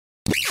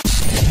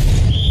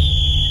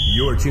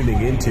You're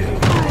tuning into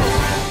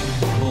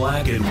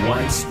Black and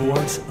White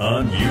Sports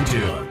on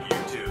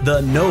YouTube.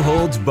 The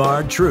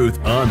no-holds-barred truth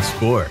on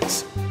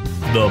sports.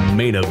 The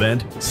main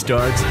event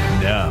starts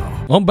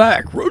now. I'm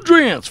back.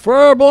 Rodrance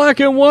for Black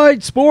and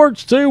White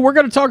Sports 2. We're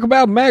going to talk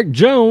about Mac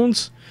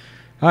Jones.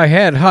 I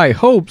had high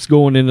hopes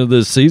going into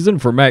this season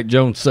for Mac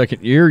Jones'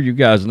 second year. You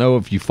guys know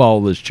if you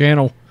follow this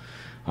channel,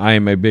 I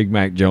am a big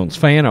Mac Jones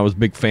fan. I was a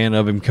big fan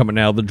of him coming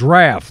out of the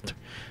draft.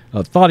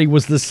 I thought he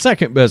was the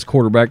second best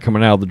quarterback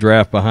coming out of the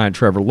draft behind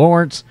Trevor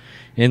Lawrence.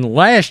 And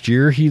last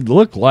year, he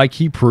looked like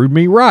he proved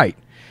me right.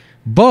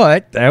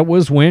 But that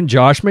was when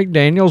Josh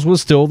McDaniels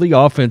was still the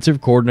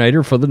offensive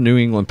coordinator for the New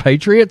England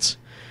Patriots.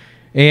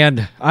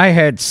 And I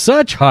had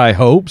such high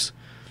hopes.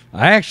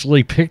 I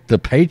actually picked the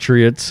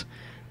Patriots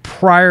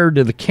prior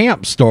to the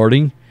camp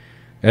starting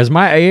as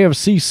my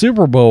AFC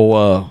Super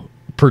Bowl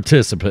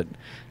participant.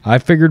 I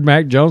figured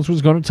Mac Jones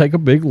was going to take a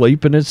big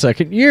leap in his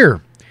second year.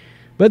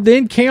 But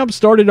then camp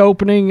started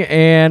opening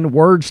and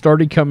word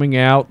started coming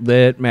out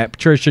that Matt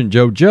Patricia and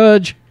Joe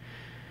Judge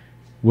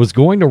was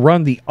going to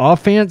run the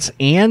offense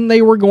and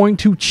they were going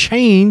to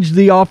change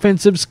the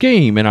offensive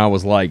scheme. And I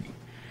was like,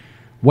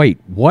 wait,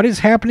 what is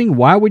happening?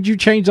 Why would you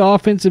change the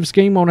offensive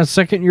scheme on a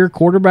second-year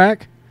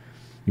quarterback?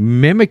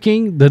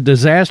 Mimicking the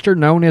disaster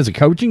known as a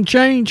coaching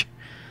change?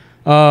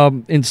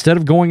 Instead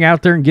of going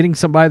out there and getting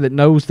somebody that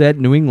knows that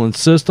New England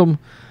system,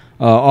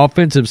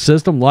 offensive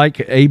system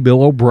like a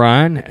Bill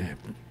O'Brien.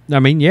 I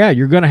mean, yeah,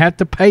 you're going to have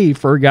to pay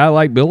for a guy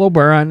like Bill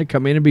O'Brien to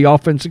come in and be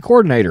offensive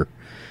coordinator.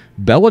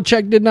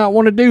 Belichick did not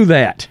want to do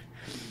that.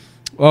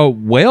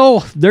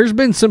 Well, there's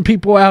been some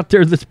people out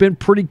there that's been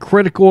pretty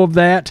critical of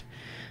that.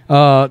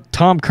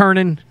 Tom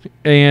Kernan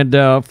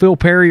and Phil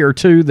Perry are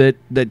two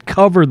that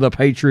cover the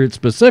Patriots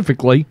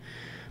specifically.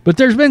 But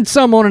there's been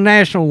some on a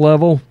national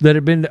level that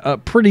have been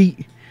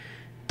pretty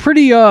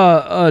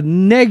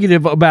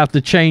negative about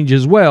the change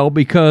as well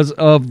because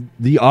of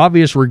the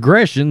obvious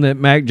regression that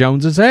Mac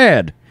Jones has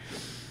had.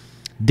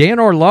 Dan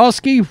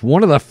Orlovsky,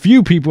 one of the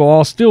few people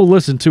I'll still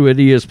listen to at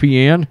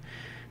ESPN,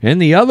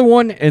 and the other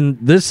one, and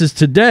this is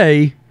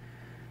today,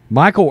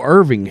 Michael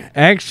Irvin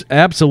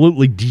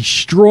absolutely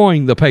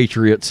destroying the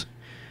Patriots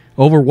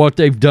over what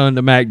they've done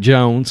to Mac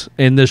Jones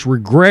and this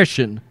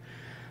regression.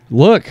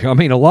 Look, I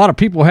mean, a lot of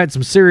people had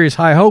some serious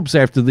high hopes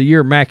after the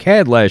year Mac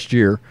had last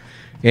year,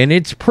 and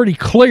it's pretty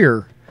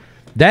clear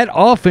that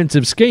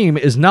offensive scheme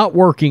is not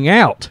working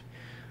out.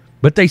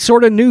 But they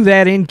sort of knew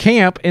that in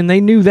camp, and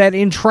they knew that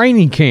in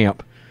training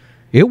camp.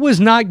 It was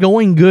not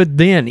going good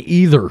then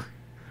either.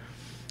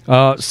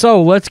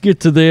 So let's get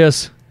to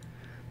this.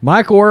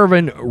 Michael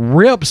Irvin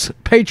rips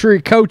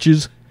Patriot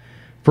coaches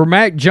for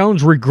Mac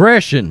Jones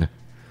regression.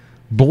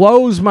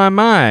 Blows my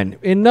mind.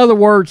 In other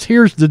words,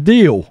 here's the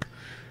deal.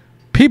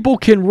 People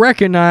can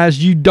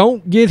recognize you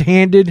don't get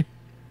handed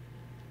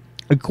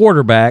a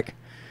quarterback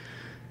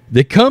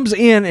that comes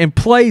in and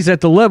plays at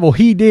the level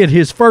he did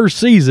his first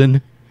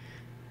season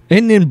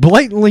and then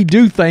blatantly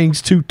do things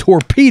to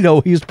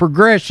torpedo his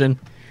progression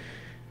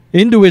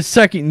into his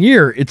second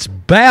year. It's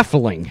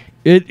baffling.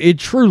 It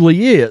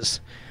truly is.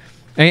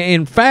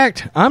 In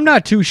fact, I'm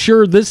not too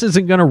sure this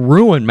isn't going to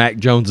ruin Mac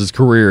Jones'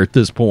 career at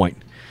this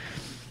point.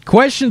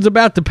 Questions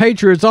about the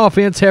Patriots'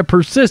 offense have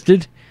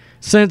persisted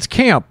since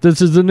camp. This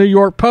is the New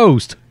York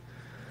Post.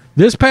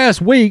 This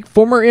past week,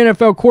 former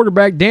NFL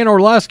quarterback Dan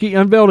Orlovsky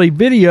unveiled a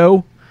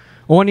video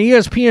on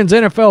ESPN's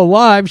NFL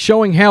Live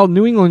showing how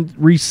New England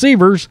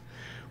receivers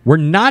were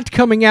not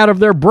coming out of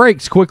their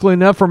breaks quickly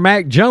enough for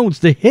Mac Jones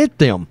to hit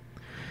them.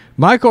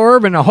 Michael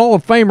Irvin, a Hall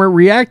of Famer,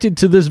 reacted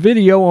to this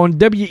video on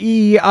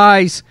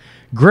WEEI's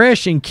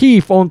Gresh and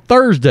Keefe on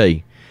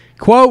Thursday.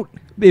 Quote,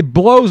 "It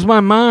blows my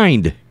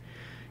mind.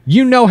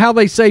 You know how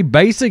they say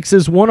basics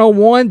is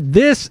 101?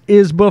 This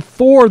is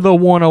before the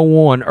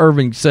 101,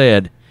 Irving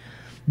said.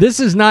 This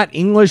is not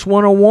English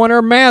 101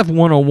 or Math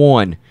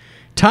 101.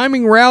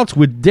 Timing routes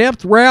with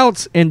depth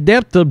routes and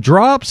depth of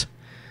drops,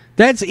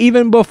 that's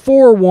even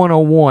before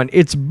 101.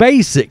 It's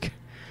basic.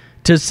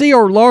 To see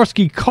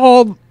Orlovsky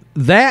call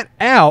that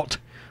out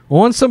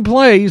on some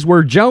plays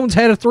where Jones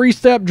had a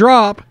three-step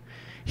drop,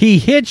 he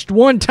hitched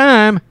one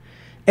time,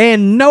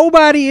 and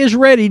nobody is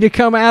ready to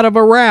come out of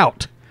a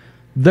route.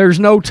 There's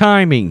no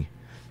timing.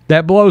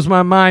 That blows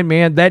my mind,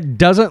 man. That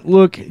doesn't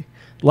look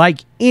like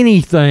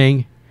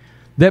anything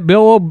that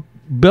Bill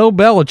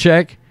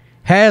Belichick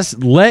has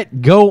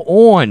let go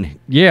on.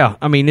 Yeah,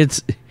 I mean,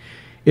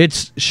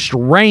 it's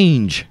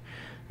strange.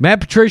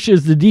 Matt Patricia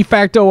is the de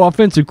facto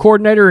offensive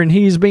coordinator, and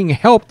he's being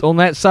helped on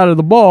that side of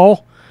the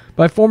ball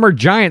by former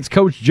Giants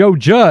coach Joe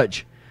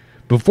Judge.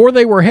 Before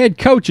they were head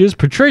coaches,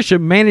 Patricia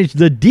managed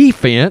the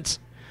defense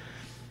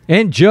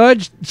and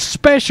Judge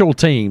special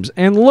teams.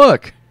 And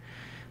look,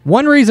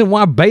 one reason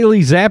why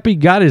Bailey Zappi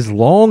got as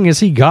long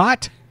as he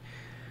got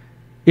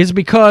is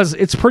because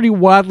it's pretty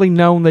widely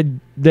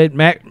known that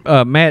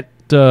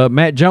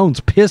Matt Jones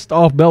pissed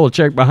off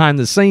Belichick behind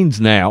the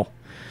scenes now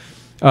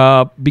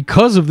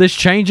because of this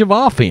change of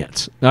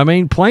offense. I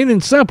mean, plain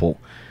and simple.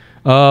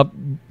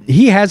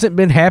 He hasn't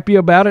been happy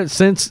about it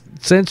since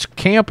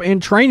camp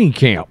and training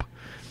camp.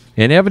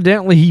 And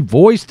evidently he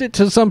voiced it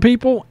to some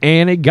people,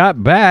 and it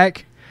got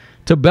back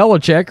to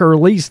Belichick, or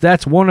at least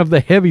that's one of the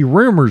heavy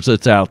rumors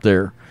that's out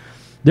there.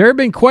 There have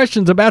been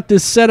questions about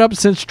this setup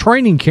since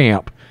training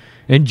camp,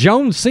 and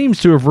Jones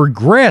seems to have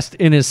regressed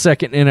in his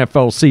second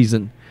NFL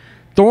season,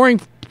 throwing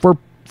for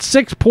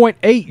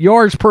 6.8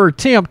 yards per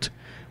attempt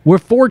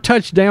with 4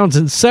 touchdowns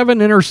and 7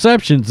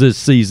 interceptions this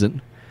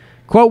season.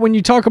 Quote, when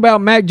you talk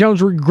about Mac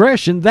Jones'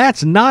 regression,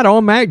 that's not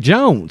on Mac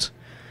Jones.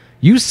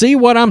 You see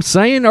what I'm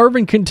saying,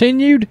 Irvin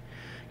continued?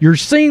 You're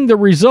seeing the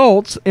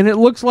results, and it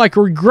looks like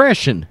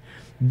regression.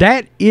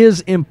 That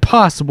is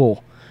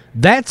impossible.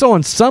 That's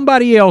on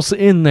somebody else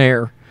in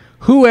there,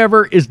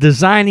 whoever is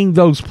designing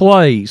those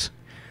plays.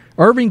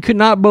 Irvin could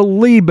not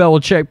believe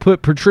Belichick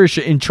put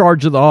Patricia in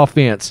charge of the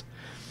offense.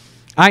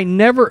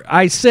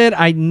 I said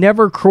I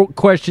never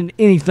questioned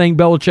anything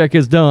Belichick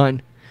has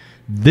done.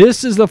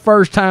 This is the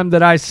first time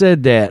that I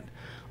said that.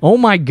 Oh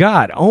my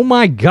God,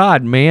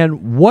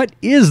 man, what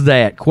is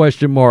that? ?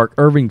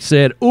 Irving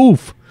said,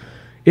 oof,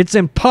 it's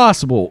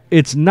impossible.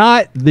 It's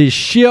not the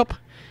ship.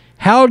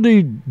 How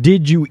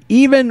did you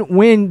even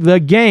win the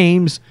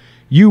games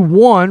you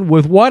won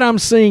with what I'm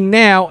seeing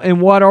now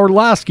and what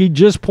Orlovsky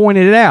just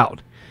pointed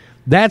out?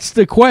 That's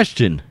the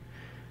question.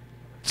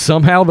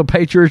 Somehow the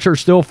Patriots are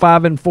still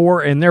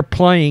 5-4, and they're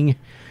playing,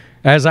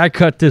 as I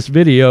cut this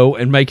video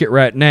and make it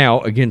right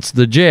now, against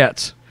the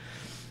Jets.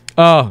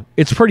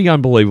 It's pretty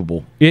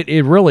unbelievable.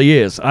 It really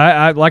is.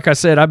 I like I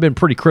said, I've been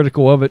pretty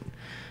critical of it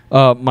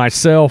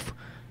myself.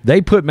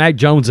 They put Mac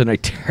Jones in a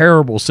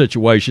terrible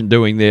situation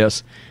doing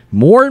this.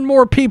 More and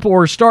more people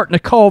are starting to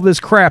call this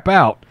crap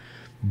out.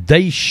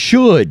 They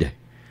should.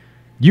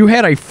 You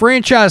had a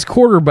franchise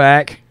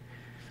quarterback,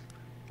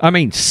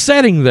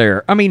 sitting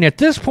there. At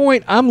this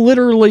point, I'm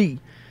literally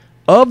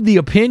of the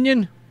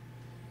opinion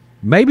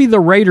maybe the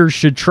Raiders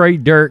should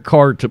trade Derek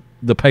Carr to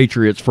the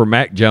Patriots for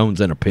Mac Jones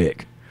and a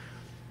pick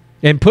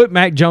and put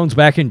Mac Jones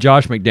back in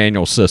Josh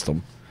McDaniels'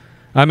 system.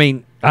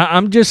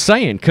 I'm just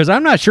saying, because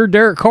I'm not sure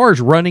Derek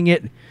Carr's running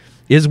it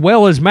as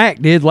well as Mac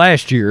did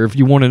last year, if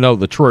you want to know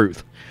the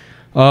truth.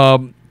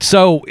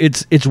 So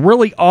it's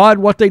really odd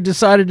what they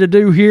decided to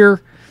do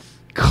here.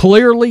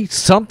 Clearly,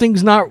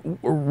 something's not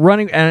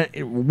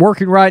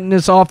working right in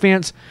this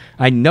offense.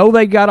 I know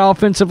they got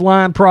offensive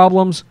line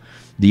problems.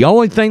 The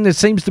only thing that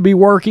seems to be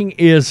working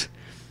is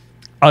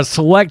a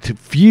select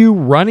few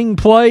running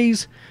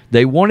plays.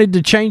 They wanted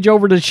to change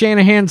over to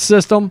Shanahan's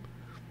system.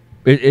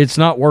 It's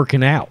not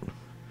working out.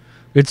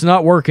 It's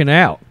not working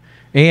out.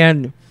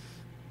 And,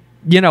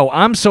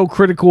 I'm so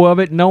critical of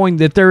it, knowing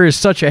that there is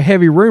such a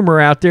heavy rumor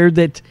out there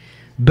that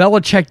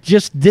Belichick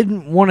just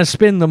didn't want to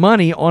spend the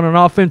money on an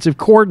offensive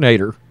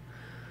coordinator.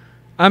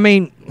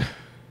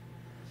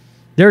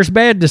 There's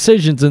bad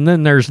decisions, and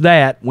then there's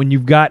that when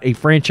you've got a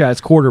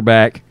franchise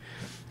quarterback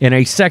and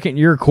a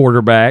second-year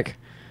quarterback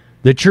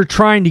that you're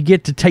trying to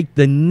get to take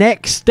the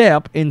next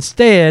step.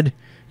 Instead,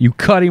 you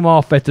cut him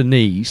off at the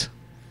knees.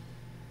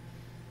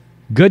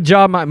 Good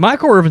job.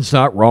 Michael Irvin's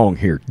not wrong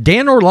here.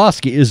 Dan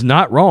Orlovsky is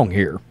not wrong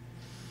here.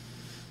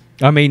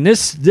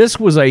 This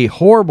was a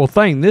horrible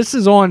thing. This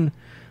is on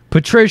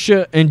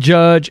Patricia and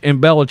Judge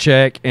and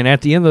Belichick, and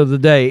at the end of the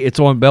day, it's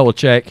on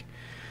Belichick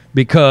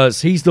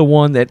because he's the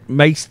one that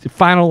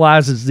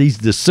finalizes these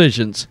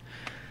decisions.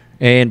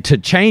 And to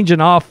change an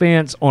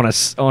offense on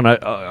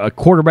a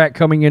quarterback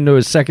coming into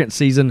his second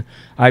season,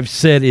 I've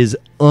said is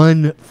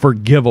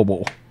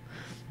unforgivable.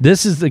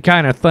 This is the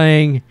kind of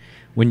thing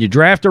when you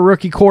draft a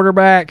rookie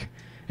quarterback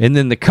and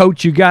then the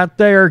coach you got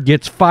there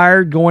gets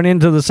fired going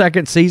into the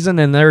second season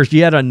and there's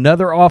yet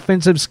another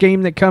offensive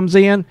scheme that comes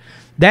in.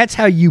 That's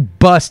how you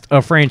bust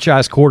a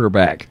franchise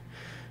quarterback.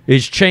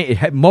 Is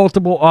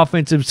multiple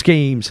offensive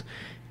schemes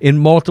in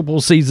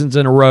multiple seasons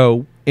in a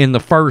row in the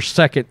first,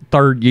 second,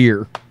 third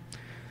year.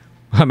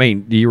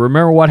 Do you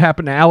remember what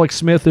happened to Alex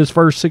Smith his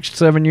first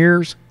 6-7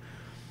 years?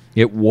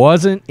 It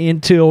wasn't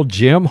until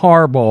Jim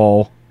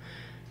Harbaugh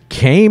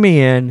came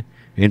in,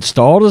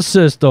 installed a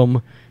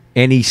system,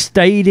 and he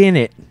stayed in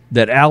it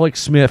that Alex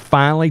Smith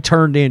finally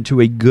turned into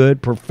a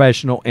good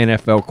professional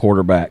NFL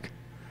quarterback.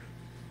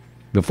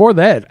 Before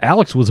that,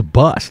 Alex was a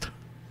bust.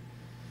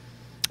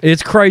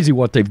 It's crazy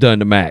what they've done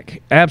to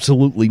Mac.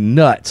 Absolutely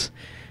nuts.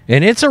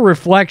 And it's a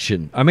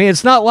reflection.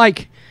 It's not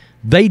like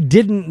they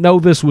didn't know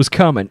this was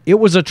coming. It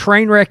was a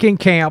train wreck in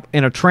camp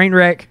and a train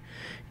wreck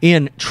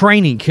in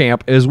training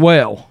camp as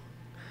well.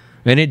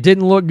 And it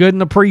didn't look good in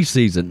the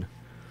preseason.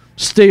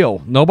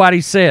 Still,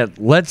 nobody said,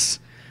 let's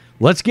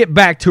get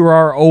back to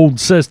our old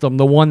system,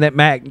 the one that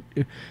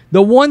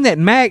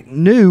Mac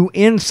knew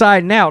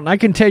inside and out. And I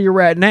can tell you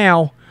right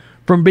now,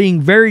 from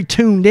being very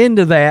tuned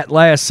into that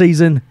last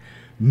season,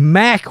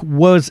 Mac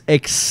was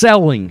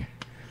excelling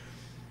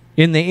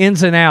in the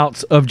ins and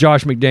outs of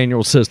Josh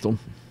McDaniels' system.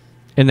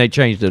 And they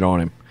changed it on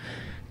him.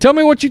 Tell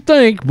me what you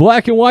think,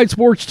 Black and White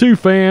Sports 2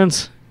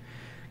 fans.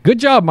 Good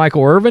job,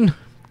 Michael Irvin.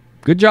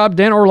 Good job,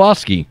 Dan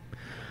Orlovsky.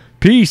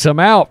 Peace. I'm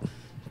out.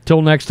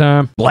 Till next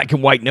time, Black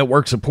and White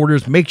Network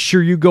supporters, make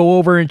sure you go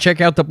over and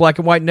check out the Black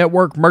and White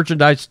Network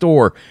merchandise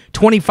store.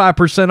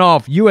 25%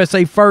 off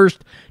USA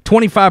First,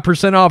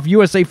 25% off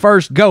USA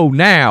First. Go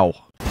now.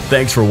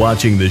 Thanks for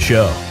watching the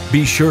show.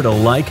 Be sure to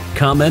like,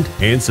 comment,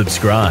 and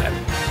subscribe.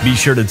 Be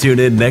sure to tune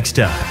in next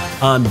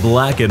time on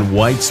Black and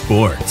White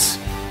Sports.